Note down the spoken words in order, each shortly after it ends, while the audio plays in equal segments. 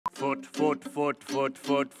foot, foot, foot, foot,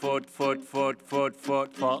 foot, foot, foot, foot, foot,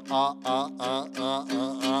 foot, foot,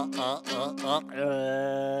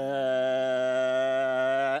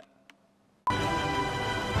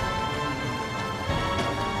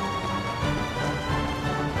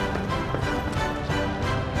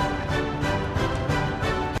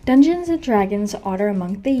 Dungeons and Dragons Honor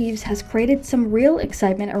Among Thieves has created some real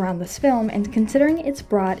excitement around this film, and considering it's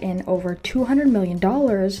brought in over $200 million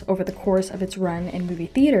over the course of its run in movie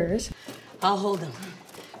theaters. I'll hold him.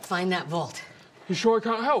 Find that vault. You sure I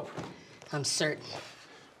can't help? I'm certain.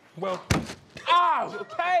 Well,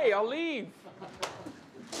 okay, I'll leave.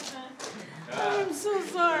 I'm so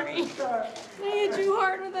sorry. I hit you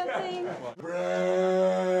hard with that thing.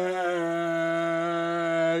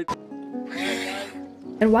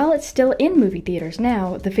 And while it's still in movie theaters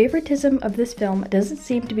now, the favoritism of this film doesn't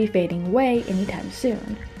seem to be fading away anytime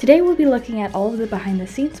soon. Today we'll be looking at all of the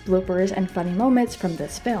behind-the-scenes bloopers and funny moments from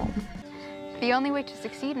this film. The only way to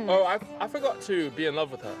succeed in this... Oh, I forgot to be in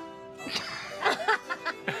love with her.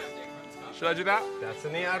 Should I do that? That's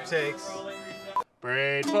in the outtakes.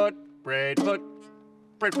 Braid foot, braid foot,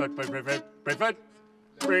 braid foot, braid foot, braid foot,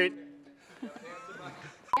 braid.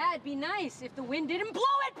 Yeah, it'd be nice if the wind didn't blow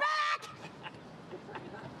it back!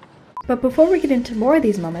 But before we get into more of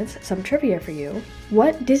these moments, some trivia for you.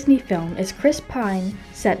 What Disney film is Chris Pine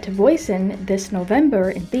set to voice in this November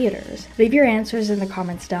in theaters? Leave your answers in the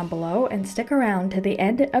comments down below and stick around to the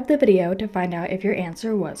end of the video to find out if your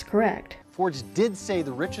answer was correct. Forge did say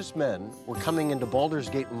the richest men were coming into Baldur's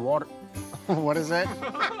Gate and water. What is that?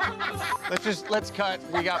 let's cut.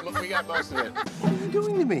 We got most of it. What are you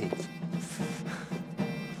doing to me?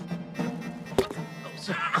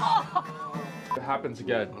 It happens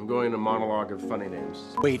again. I'm going into monologue of funny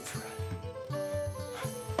names. Wait for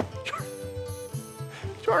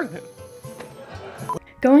Jordan.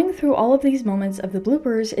 Going through all of these moments of the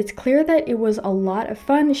bloopers, it's clear that it was a lot of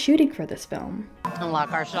fun shooting for this film. And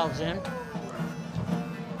lock ourselves in.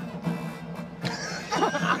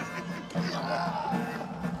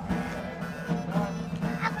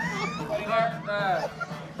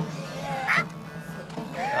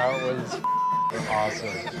 That was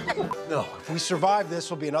awesome. No, if we survive this,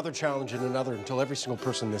 will be another challenge and another until every single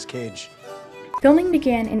person in this cage. Filming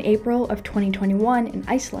began in April of 2021 in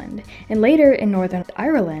Iceland, and later in Northern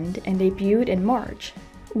Ireland, and debuted in March.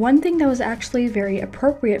 One thing that was actually very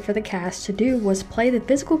appropriate for the cast to do was play the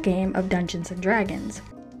physical game of Dungeons and Dragons.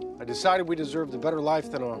 I decided we deserved a better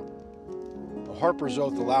life than a Harper's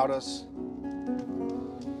Oath allowed us.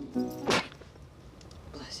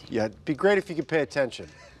 Bless you. Yeah, it'd be great if you could pay attention.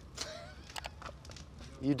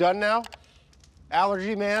 You done now?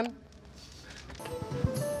 Allergy man?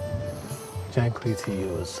 Frankly to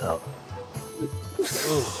you as well.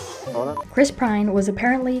 Chris Pine was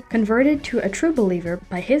apparently converted to a true believer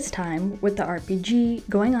by his time with the RPG,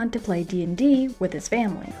 going on to play D&D with his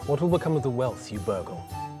family. What will become of the wealth you burgle?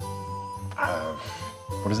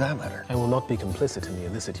 What does that matter? I will not be complicit in the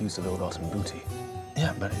illicit use of ill-gotten booty.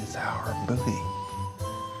 Yeah, but it's our booty.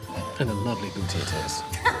 And a lovely booty it is.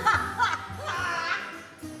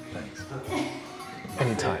 Thanks.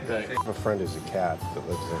 Anytime. I have a friend who's a cat that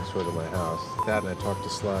lives next door to my house. That and I talk to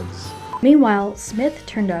slugs. Meanwhile, Smith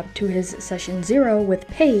turned up to his session 0 with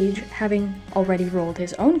Page, having already rolled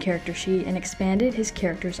his own character sheet and expanded his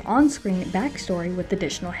character's on-screen backstory with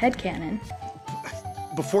additional headcanon.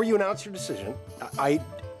 Before you announce your decision, I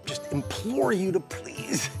just implore you to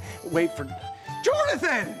please wait for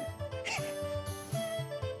Jonathan!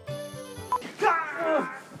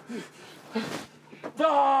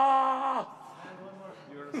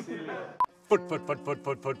 foot, foot, foot, foot,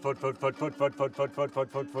 foot, foot, foot, foot, foot, foot, foot, foot, foot, foot, foot,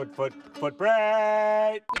 foot, foot, foot, foot,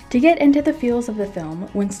 braid. To get into the feels of the film,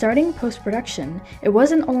 when starting post-production, it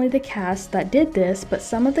wasn't only the cast that did this, but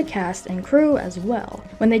some of the cast and crew as well,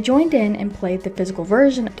 when they joined in and played the physical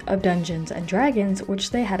version of Dungeons and Dragons,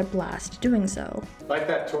 which they had a blast doing so. Light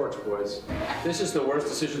that torch, boys. This is the worst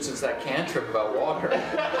decision since that cantrip about water.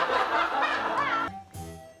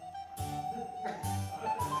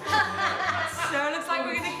 So looks like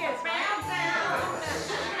we're gonna kiss.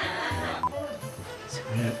 So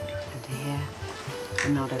good to hear.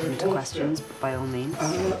 I'm not open to questions, but by all means.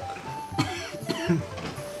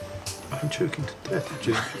 I'm choking to death,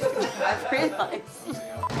 Jim. I've realized.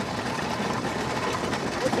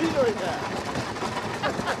 What's he doing there?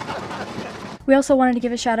 We also wanted to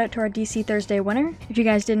give a shout out to our DC Thursday winner. If you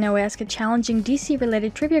guys didn't know, we ask a challenging DC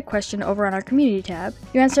related trivia question over on our community tab.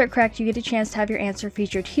 If you answer it correct, you get a chance to have your answer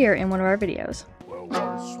featured here in one of our videos. Well,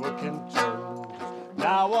 once we're contenders,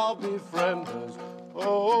 now I'll be frienders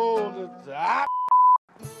all the time.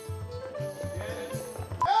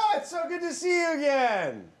 Oh, it's so good to see you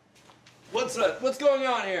again. What's going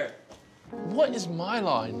on here? What is my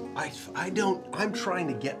line? I'm trying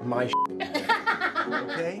to get my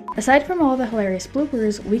okay? Aside from all the hilarious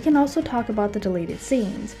bloopers, we can also talk about the deleted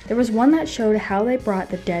scenes. There was one that showed how they brought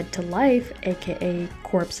the dead to life, aka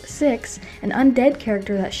Corpse 6, an undead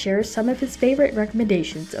character that shares some of his favorite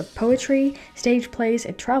recommendations of poetry, stage plays,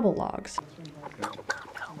 and travel logs.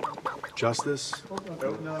 Justice,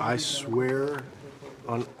 I swear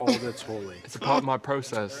on all that's holy. It's a part of my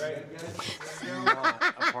process. It's not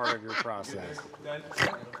a part of your process.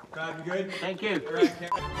 Good. Thank you.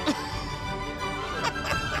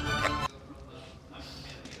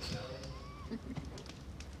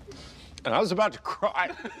 And I was about to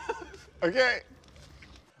cry. Okay.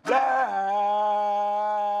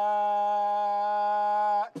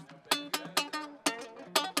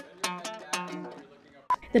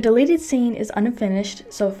 The deleted scene is unfinished,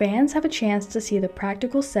 so fans have a chance to see the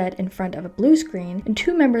practical set in front of a blue screen and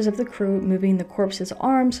two members of the crew moving the corpse's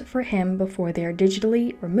arms for him before they are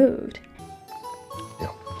digitally removed.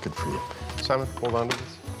 Yeah, good for you. Simon, hold on to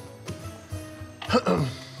this.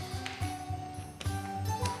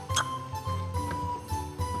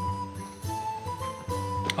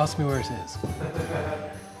 Ask me where it is.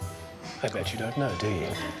 I bet you don't know, do you?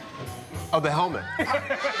 Oh, the helmet.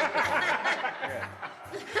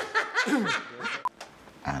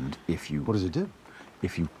 And if you... What does it do?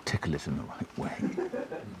 If you tickle it in the right way.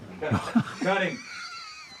 Cutting.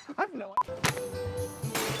 I've no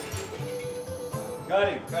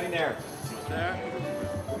idea. Cutting there.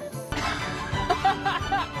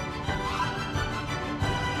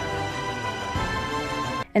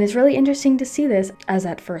 And it's really interesting to see this, as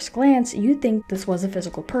at first glance, you'd think this was a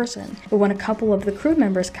physical person. But when a couple of the crew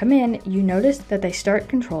members come in, you notice that they start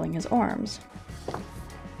controlling his arms.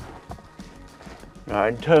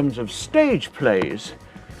 In terms of stage plays,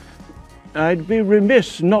 I'd be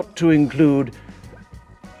remiss not to include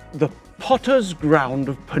The Potter's Ground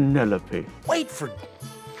of Penelope. Wait for...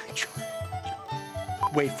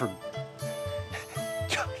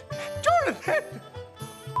 Jonathan!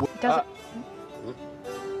 Does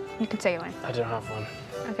you can say one. I don't have one.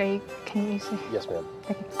 Okay, can you say? Yes, ma'am.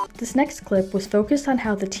 Okay. This next clip was focused on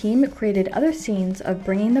how the team created other scenes of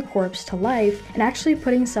bringing the corpse to life and actually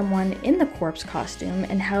putting someone in the corpse costume,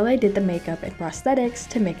 and how they did the makeup and prosthetics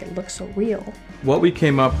to make it look so real. What we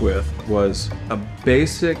came up with was a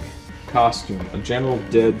basic costume, a general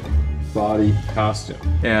dead body costume,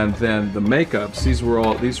 and then the makeups. These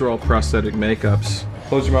are all prosthetic makeups.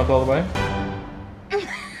 Close your mouth all the way.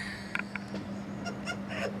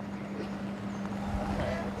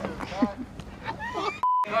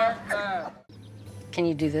 Can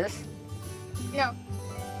you do this? No.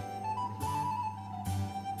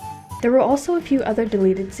 There were also a few other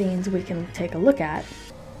deleted scenes we can take a look at.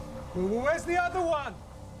 Where's the other one?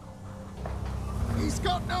 He's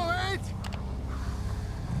got no head!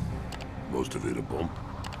 Most of it a bump.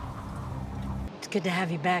 It's good to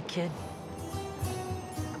have you back, kid.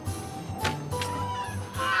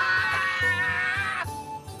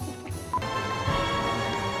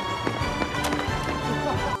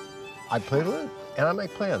 I play with it, and I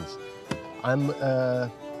make plans. I'm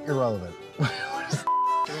irrelevant.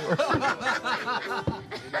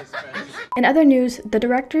 In other news, the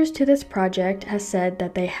directors to this project has said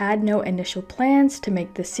that they had no initial plans to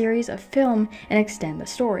make this series a film and extend the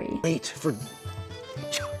story. Wait for...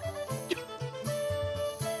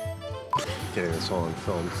 Getting this all on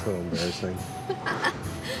film is so embarrassing.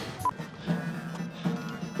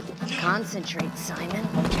 Concentrate, Simon.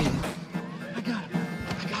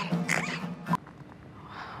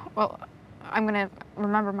 Well, I'm gonna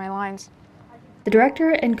remember my lines. The director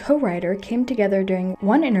and co-writer came together during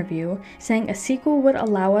one interview, saying a sequel would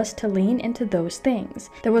allow us to lean into those things.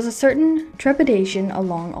 There was a certain trepidation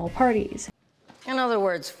along all parties. In other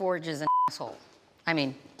words, Forge is an asshole. I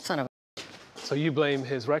mean, son of a... So you blame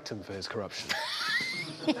his rectum for his corruption?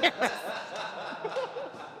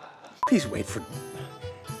 Please wait for...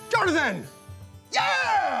 Jonathan!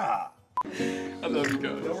 Yeah! I love you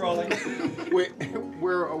guys. No rolling. Wait,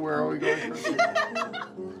 where are we going from?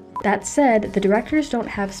 That said, the directors don't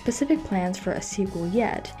have specific plans for a sequel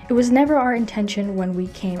yet. It was never our intention when we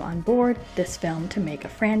came on board this film to make a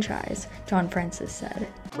franchise, John Francis said.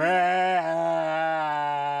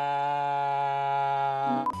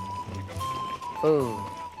 Oh.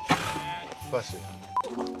 Bless you.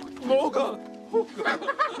 Olga!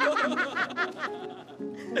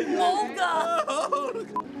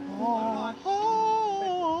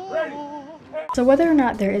 So whether or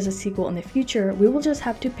not there is a sequel in the future, we will just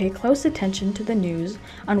have to pay close attention to the news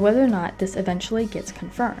on whether or not this eventually gets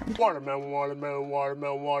confirmed. Watermelon, watermelon,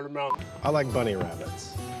 watermelon, watermelon. I like bunny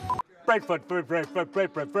rabbits. Right foot, right foot,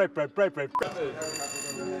 right foot, right foot, right foot.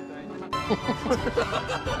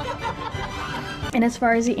 And as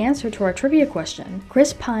far as the answer to our trivia question,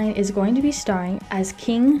 Chris Pine is going to be starring as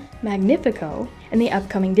King Magnifico in the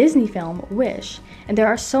upcoming Disney film Wish. And there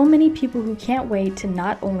are so many people who can't wait to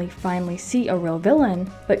not only finally see a real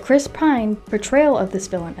villain, but Chris Pine's portrayal of this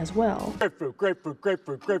villain as well. Grapefruit, grapefruit,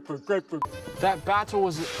 grapefruit, grapefruit, grapefruit. That battle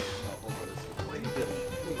was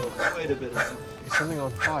Wait a bit. something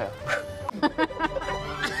on fire.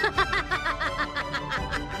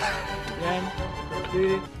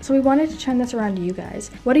 So we wanted to turn this around to you guys.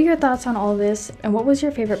 What are your thoughts on all this, and what was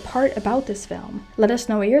your favorite part about this film? Let us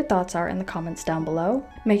know what your thoughts are in the comments down below.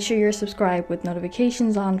 Make sure you're subscribed with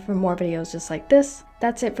notifications on for more videos just like this.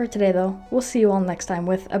 That's it for today though. We'll see you all next time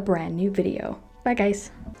with a brand new video. Bye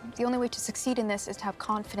guys. The only way to succeed in this is to have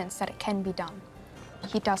confidence that it can be done.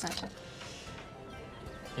 He doesn't.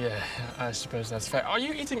 Yeah, I suppose that's fair. Are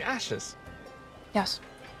you eating ashes? Yes,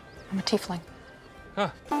 I'm a tiefling. Huh.